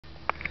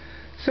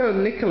So,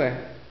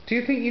 Nicola, do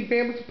you think you'd be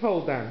able to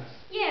pole dance?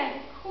 Yeah,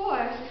 of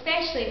course,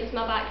 especially with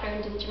my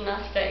background in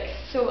gymnastics,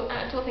 so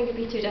I don't think it'd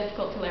be too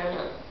difficult to learn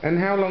it. And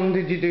how long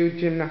did you do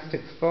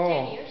gymnastics for?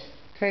 10 years.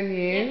 10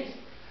 years? Yes.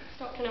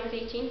 Stopped when I was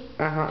 18.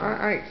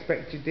 I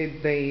expect you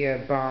did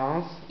the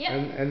bars Yep.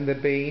 and the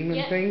beam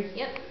and things?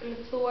 Yep, and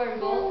the floor and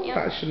ball, yep.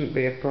 That shouldn't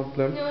be a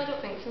problem. No, I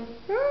don't think so.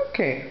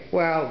 Okay,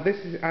 well,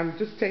 I'm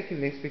just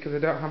taking this because I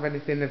don't have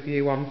anything of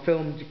you on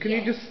film. Can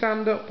you just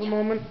stand up a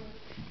moment?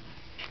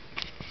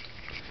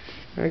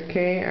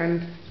 Okay,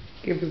 and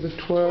give us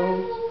a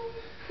twirl.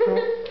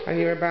 And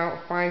you're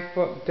about 5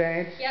 foot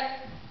dead? Yep.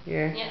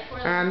 Yeah. Yep,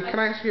 And can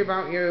I ask you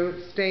about your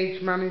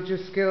stage manager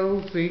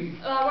skills?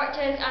 I worked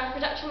as a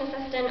production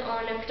assistant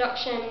on a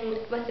production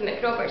with the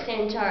McRobert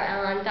Centre,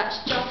 and that's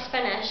just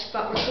finished,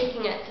 but we're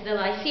taking it to the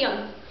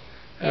Lyceum.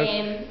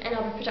 And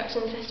I'll be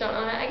production assistant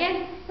on it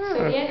again.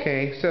 So yeah,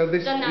 okay, so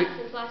this done that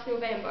since last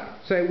November.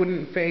 So it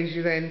wouldn't faze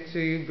you then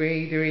to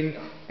be doing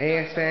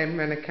ASM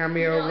and a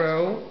cameo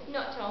role?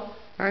 Not at all.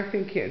 I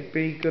think it'd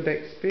be good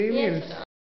experience. Yes,